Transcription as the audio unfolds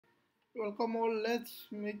Welcome all. Let's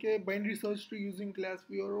make a binary search tree using class.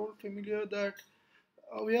 We are all familiar with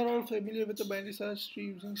the binary search tree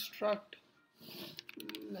using struct.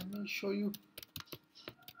 Let me show you.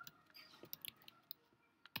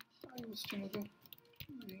 I was okay.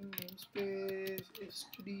 Using namespace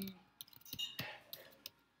std.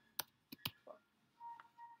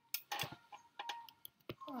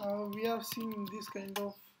 We are seeing this kind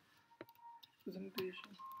of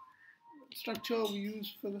presentation structure we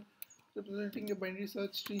use for representing a binary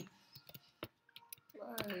search tree.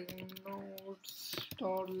 Like nodes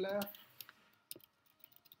star left.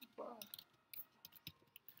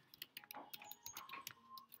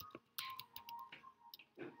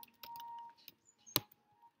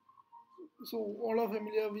 So all are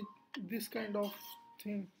familiar with this kind of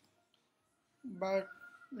thing, but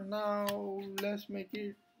now let's make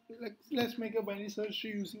it like let's make a binary search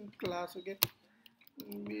tree using class. Okay,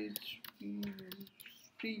 which is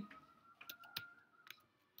tree.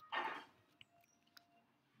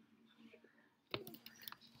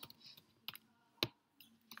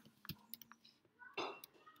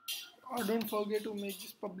 Don't forget to make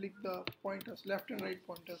this public, the pointers, left and right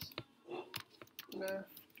pointers,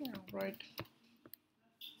 left and right.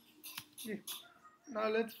 Okay. Now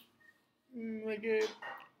let's make a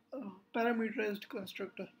parameterized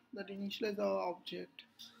constructor that initialize our object.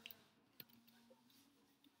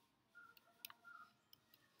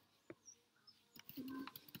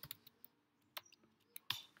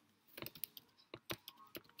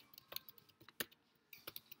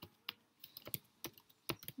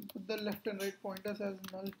 Put the left and right pointers as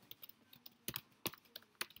null.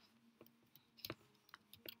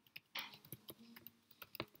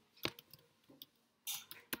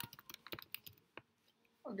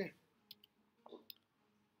 Okay,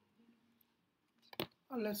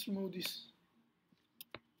 let's remove this.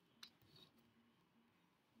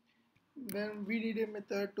 Then we need a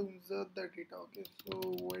method to insert the data. Okay, so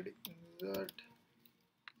void insert.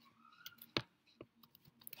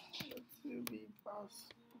 Let's say we pass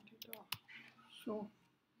data. So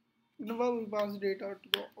whenever we pass data to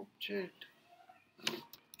the object,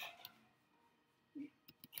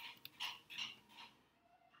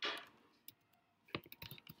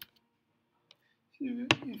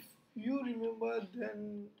 if you remember,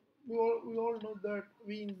 then we all know that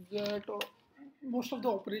we insert or most of the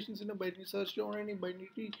operations in a binary search or any binary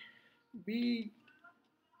tree, we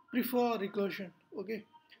prefer recursion. Okay,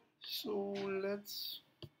 so let's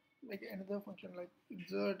make another function like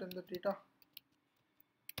insert and the data.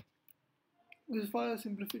 This is for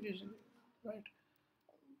simplification, right?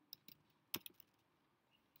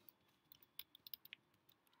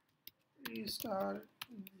 Restart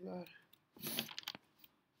the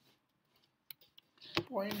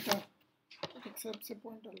pointer, it accepts a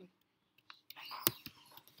pointer like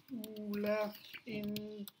left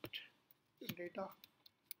in data.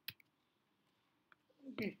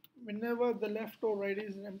 Okay, whenever the left or right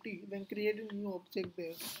is empty, then create a new object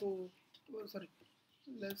there. So sorry,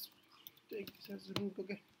 let's take this as root.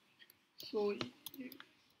 Okay, so this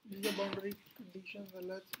is the boundary condition. So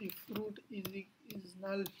let's, if root is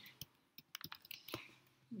null,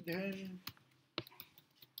 then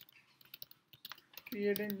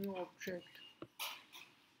create a new object.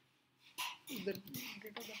 The data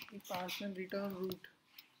that we pass and return root.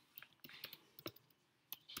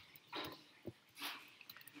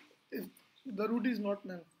 If the root is not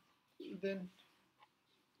null, then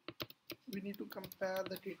we need to compare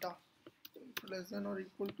the data. If less than or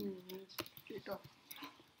equal to root data.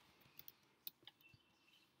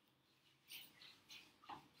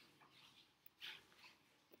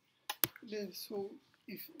 Okay, so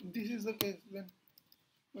if this is the case, then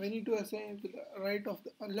we need to assign to the right of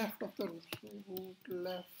the left of the root. So root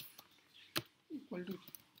left equal to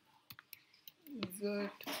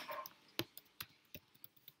insert.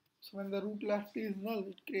 So when the root left is null,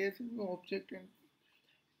 it creates a new object and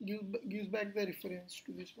gives back the reference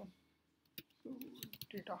to this one. So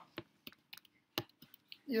data.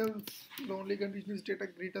 Else the only condition is data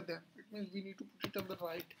greater than. It means we need to put it on the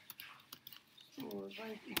right. So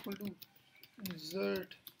right equal to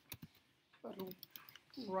insert root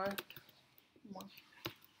right one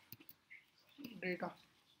data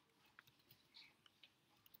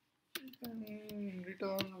and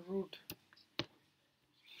return root.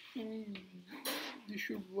 This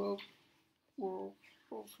should work for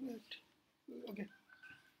perfect. Okay,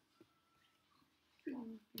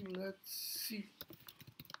 let's see.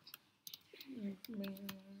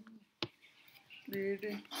 Create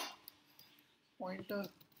a pointer.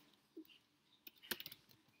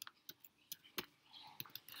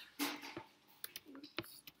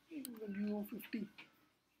 Value of 50.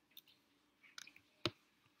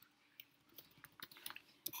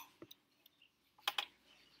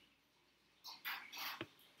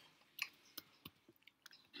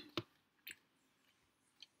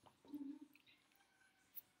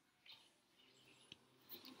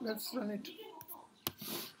 Let's run it.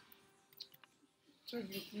 Check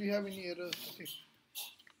if we have any errors. Okay.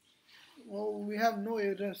 Oh, we have no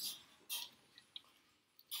errors.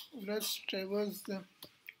 Let's traverse them.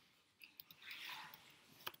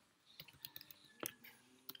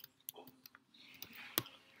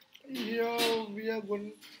 Here we are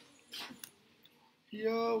going.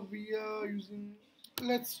 Here we are using.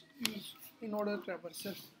 Let's use in order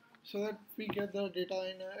traversal so that we get the data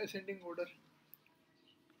in ascending order.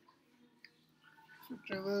 So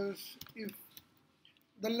traverse, if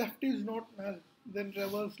the left is not null, then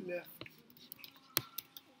traverse left.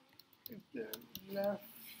 If the left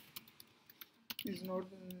is not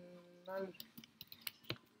null,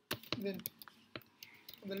 then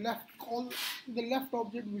the left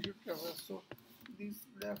object we should traverse. So this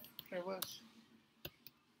left traverse.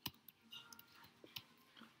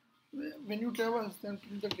 When you traverse, then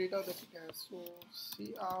print the data that it has. So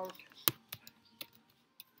see out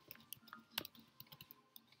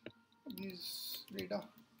this data.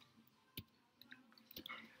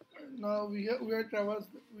 Now we traverse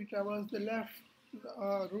the left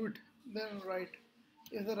route, then right.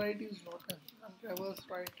 If the right is not done, and traverse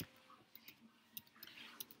right.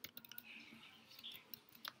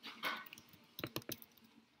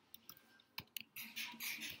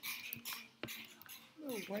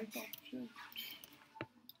 The white object.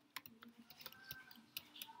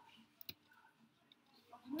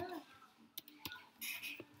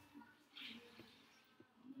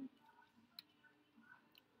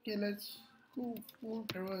 Okay, let's go for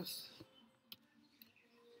traverse.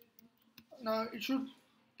 Now it should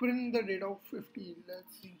print the data of 50.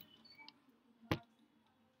 Let's see.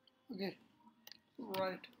 Okay,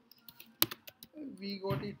 right. We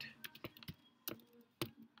got it.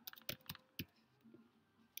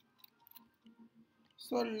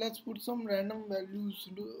 So let's put some random values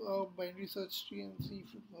into a binary search tree and see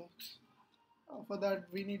if it works. For that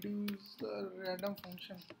we need to use the random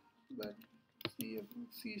function that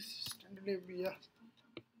see standard yeah.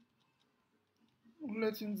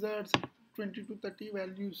 Let's insert 20 to 30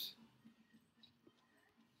 values.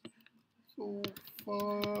 So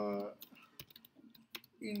for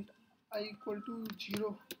int I equal to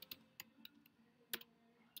 0,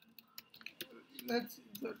 let's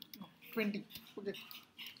insert 20. Okay,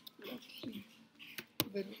 let's see.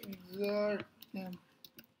 Then insert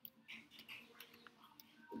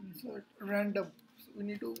random. So we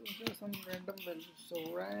need to insert some random values.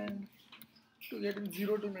 So rand to get in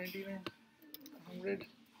 0 to 99, 100.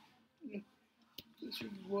 This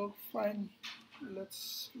should work fine.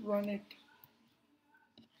 Let's run it.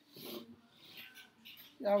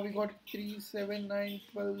 Yeah, we got 3, 7, 9,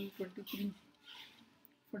 12, 23,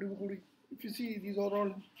 40. If you see, these are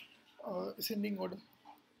all ascending order.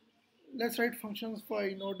 Let's write functions for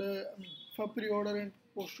in order, for pre-order and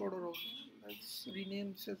post-order also. Let's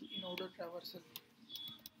rename this as in order traversal.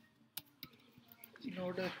 In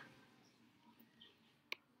order.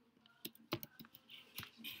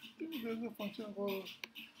 There's a function called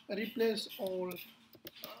replace all.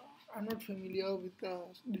 I'm not familiar with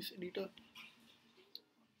this editor.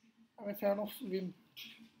 I'm a fan of Vim.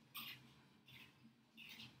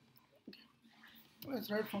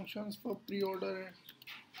 Let's write functions for pre-order and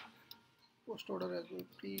post-order as well.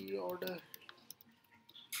 Pre-order.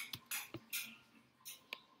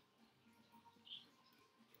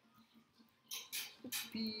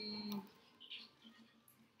 P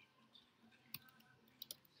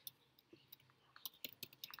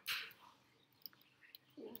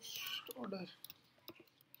post-order.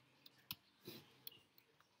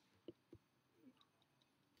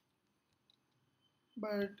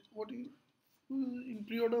 But what is in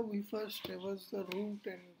pre-order we first traverse the route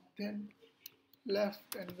and then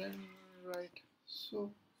left and then right.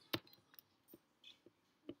 So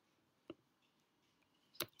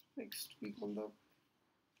next we call the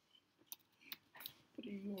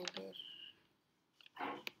pre-order,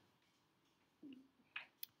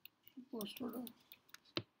 post-order,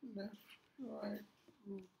 left, right,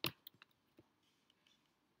 route.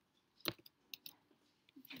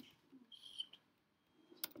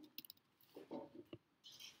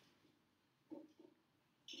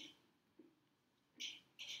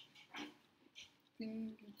 I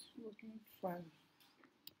think it's working fine.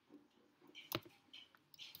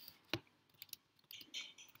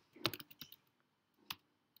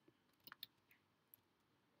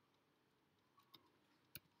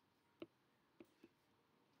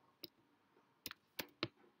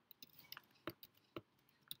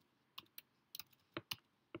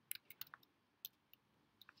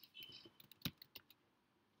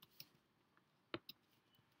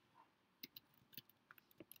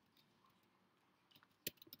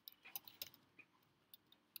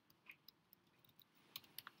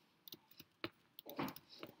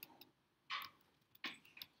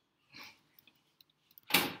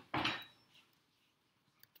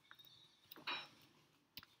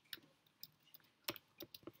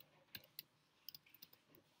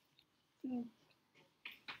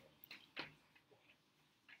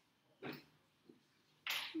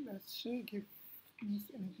 Let's give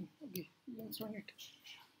means anything. Okay, let's run it.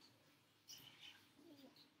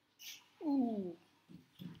 Ooh,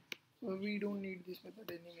 so we don't need this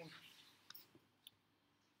method anymore.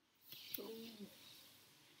 So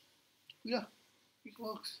yeah, it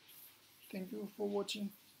works. Thank you for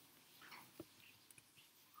watching.